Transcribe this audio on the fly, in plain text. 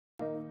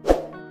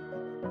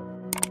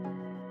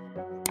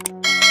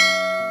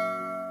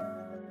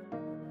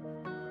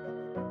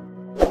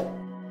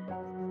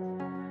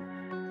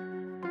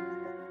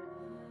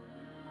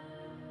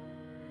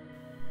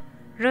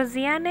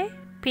Rosiane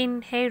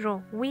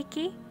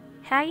Pinheiro-Wiki,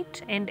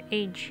 height and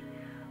age.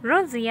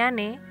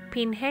 Rosiane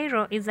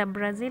Pinheiro is a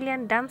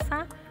Brazilian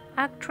dancer,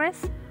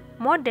 actress,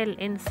 model,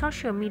 and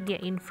social media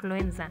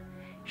influencer.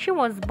 She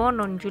was born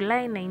on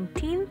July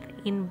 19th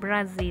in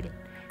Brazil.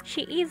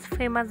 She is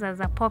famous as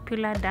a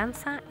popular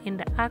dancer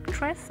and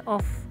actress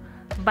of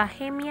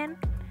Bahamian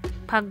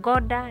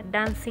Pagoda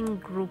dancing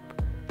group.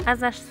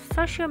 As a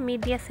social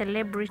media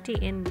celebrity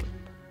and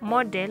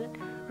model,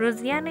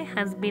 Rosiane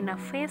has been a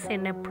face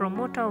and a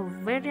promoter of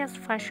various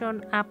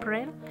fashion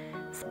apparel,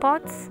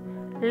 sports,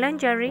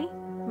 lingerie,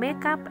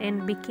 makeup,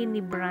 and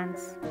bikini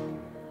brands.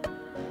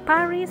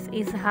 Paris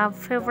is her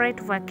favorite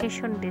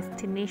vacation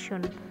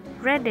destination.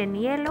 Red and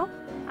yellow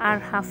are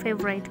her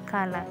favorite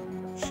color.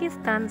 She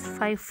stands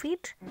 5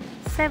 feet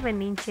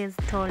 7 inches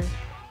tall.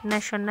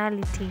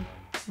 Nationality: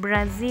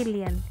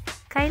 Brazilian.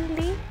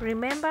 Kindly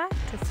remember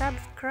to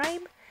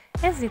subscribe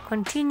as you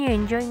continue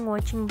enjoying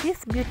watching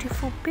these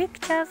beautiful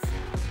pictures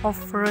of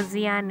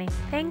Rosiane.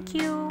 Thank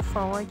you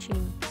for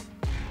watching.